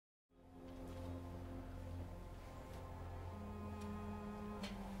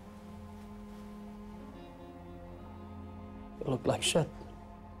You look like shit.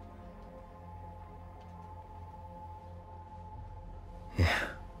 Yeah,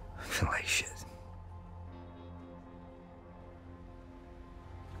 I feel like shit.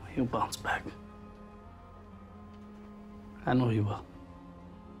 You'll bounce back. I know you will.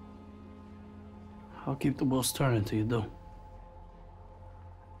 I'll keep the wheels turning till you do.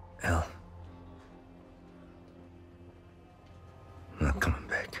 Al, I'm not coming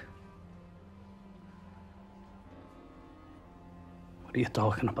back. What are you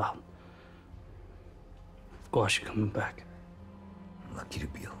talking about? Of course you're coming back. I'm lucky to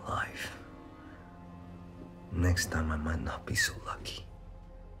be alive. Next time I might not be so lucky.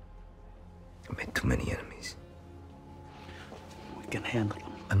 I made too many enemies. We can handle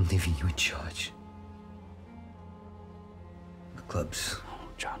them. I'm leaving you in charge. The clubs, Oh,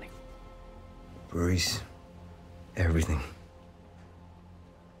 Johnny. breweries, everything.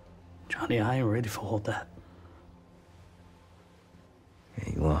 Johnny, I ain't ready for all that.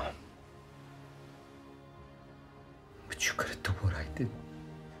 Yeah, you are. But you gotta do what I did.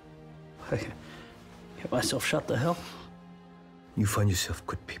 Get myself shut the hell. You find yourself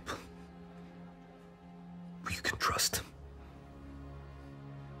good people who you can trust.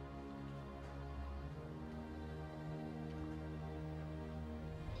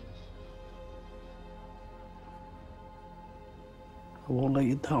 I won't let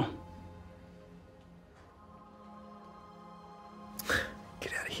you down.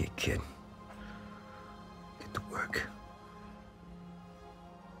 Get out of here, kid. Get to work.